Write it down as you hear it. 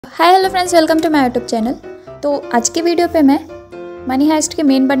Hi hello friends, welcome to my YouTube channel. तो आज के वीडियो पे मैं मनी हाइस्ट के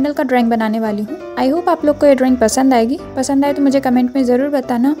मेन बंडल का ड्राइंग बनाने वाली हूँ। आई होप आप लोग को ये ड्राइंग पसंद आएगी। पसंद आए तो मुझे कमेंट में ज़रूर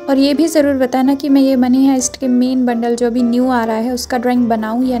बताना, और ये भी ज़रूर बताना कि मैं ये मनी हाइस्ट के मेन बंडल जो अभी न्यू आ रहा है उसका ड्राइंग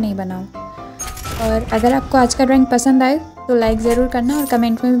बनाऊँ या नहीं बनाऊँ। और अगर आपको आज का ड्राइंग पसंद आए तो लाइक ज़रूर करना, और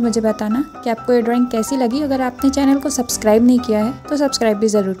कमेंट में भी मुझे बताना कि आपको ये ड्राइंग कैसी लगी। अगर आपने चैनल को सब्सक्राइब नहीं किया है तो सब्सक्राइब भी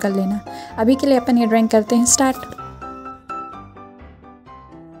ज़रूर कर लेना। अभी के लिए अपन ये ड्राइंग करते हैं start.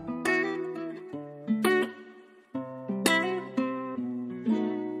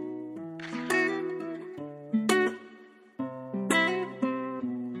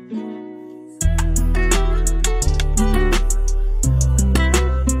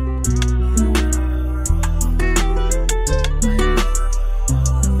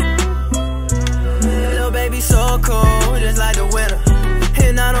 So cold, just like the winter.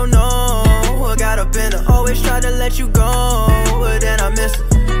 And I don't know what got up in her. Always tried to let you go, but then I miss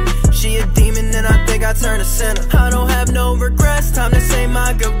her. She a demon and I think I turned a sinner. I don't have no regrets, time to say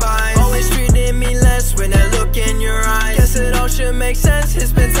my goodbyes. Always treated me less with that look in your eyes. Guess it all should make sense,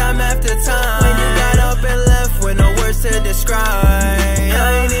 it's been time after time. When you got up and left with no words to describe.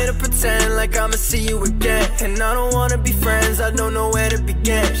 I ain't here to pretend like I'ma see you again. And I don't wanna be friends, I don't know where to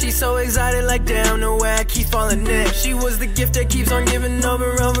begin. She's so excited like damn, no way I keep falling in. She was the gift that keeps on giving over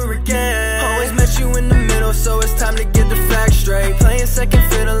again. Always met you in the middle, so it's time to get the facts straight. Playing second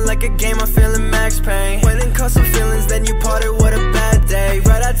fiddle like a game, I'm feeling max pain. Went and caught some feelings, then you parted, what a bad day.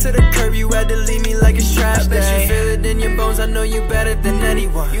 Right out to the curb, you had to leave me like it's trash day. I bet you feel it in your bones, I know you better than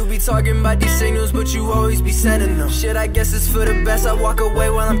anyone. You be talking about these signals, but you always be sending them. Shit, I guess it's for the best, I walk away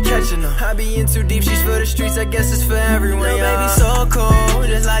while I'm catching them. I be in too deep, she's for the streets, I guess it's for everyone. Little baby so cold,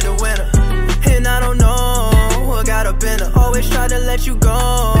 just like the winter. And I don't know what got up in her. Always tried to let you go,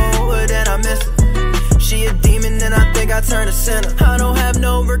 but then I miss her. She a demon and I think I turned a sinner. I don't have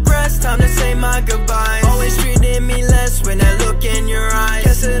no regrets, time to say my goodbyes. Always treated me less with that look in your eyes.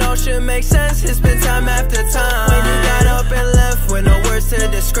 Guess it all should make sense, it's been time after time. When you got up and left with no words to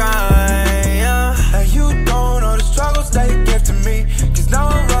describe, yeah. And you don't know the struggles that you gave to me. Cause now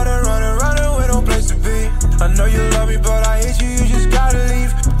I'm running with no place to be. I know you love me but I hate you, you just gotta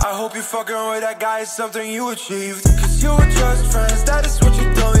leave. I hope you fucking with that guy is something you achieved. Cause you were just friends, that is what you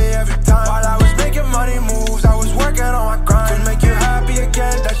told me every time. While I was making money moves, I was working on my grind. To make you happy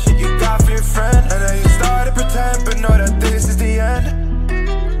again, that shit you got for your friend. And then you started pretend, but know that this is the end.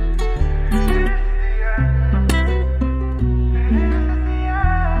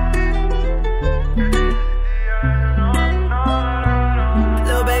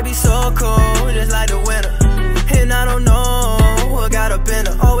 Little baby so cold, just like the winter. And I don't know what got up in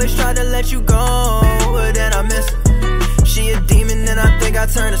her. Always tried to let you go, but then I miss her. She a demon and I think I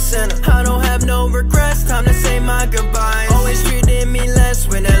turned a sinner. I don't have no regrets, time to say my goodbyes. Always treated me less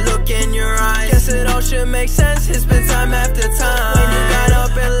with that look in your eyes. Guess it all should make sense, it's been time after time. When you got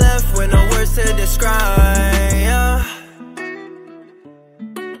up and left with no words to describe, yeah.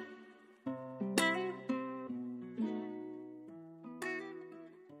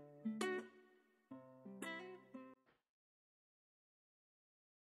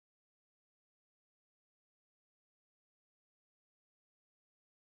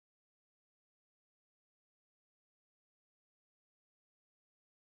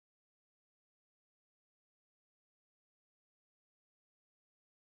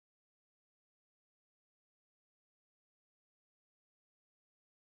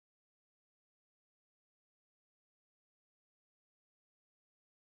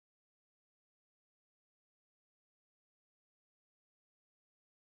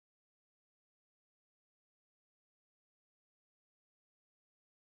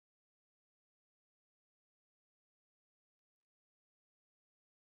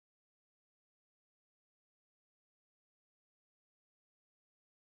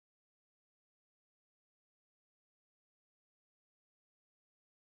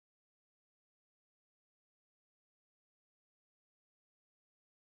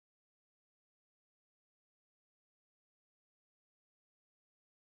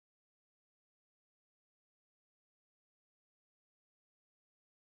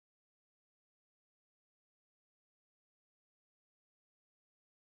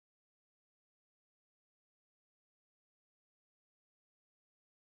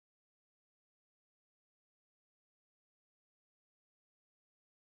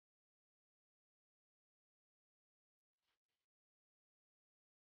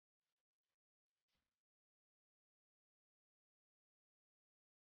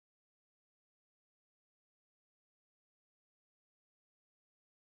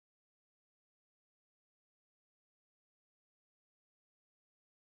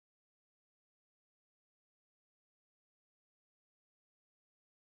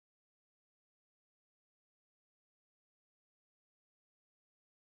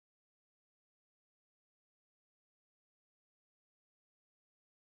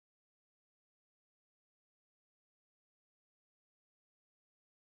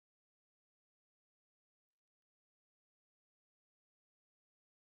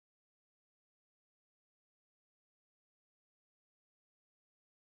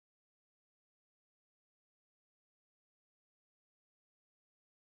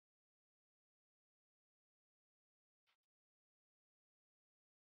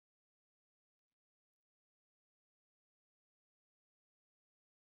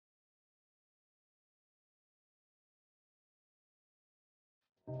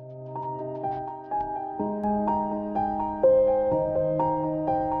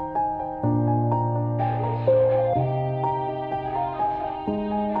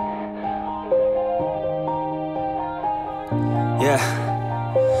 Yeah,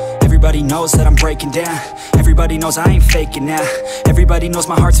 everybody knows that I'm breaking down. Everybody knows I ain't faking now. Everybody knows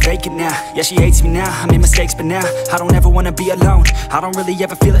my heart's vacant now. Yeah, she hates me now, I made mistakes but now I don't ever wanna be alone. I don't really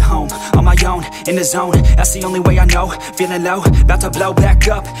ever feel at home. On my own, in the zone, that's the only way I know. Feeling low, about to blow back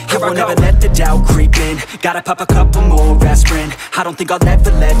up. Here I won't ever let the doubt creep in. Gotta pop a couple more aspirin. I don't think I'll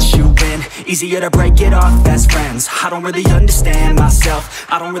ever let you in. Easier to break it off best friends. I don't really understand myself.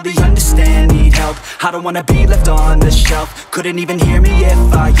 I don't really understand, need help. I don't wanna be left on the shelf. Couldn't even hear me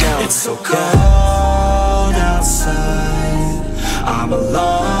if I yelled. It's so cold outside, I'm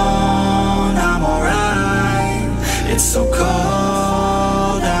alone, I'm alright. It's so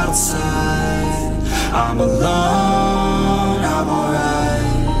cold outside, I'm alone, I'm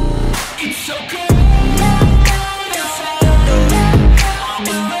alright. It's so cold.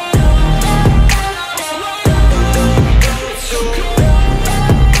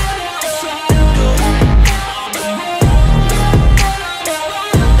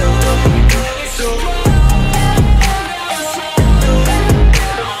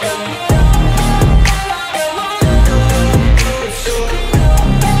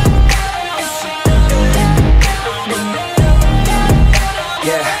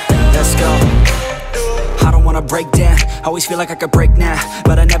 Break down, always feel like I could break now,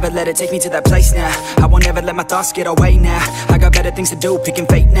 but I never let it take me to that place now. I won't ever let my thoughts get away now. I got better things to do, picking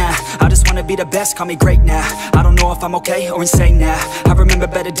fate now. I just wanna be the best, call me great now. I don't know if I'm okay or insane now. I remember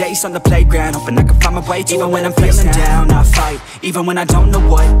better days on the playground, hoping I can find my way. Even when I'm feeling down, I fight. Even when I don't know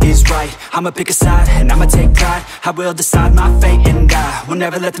what is right, I'ma pick a side and I'ma take pride. I will decide my fate and I will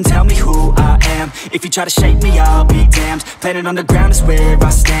never let them tell me who I am. If you try to shake me, I'll be damned. Planet on the ground is where I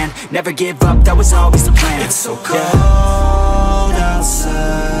stand. Never give up, that was always the plan. It's so cold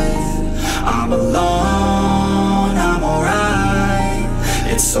outside, I'm alone, I'm alright.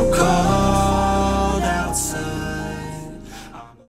 It's so cold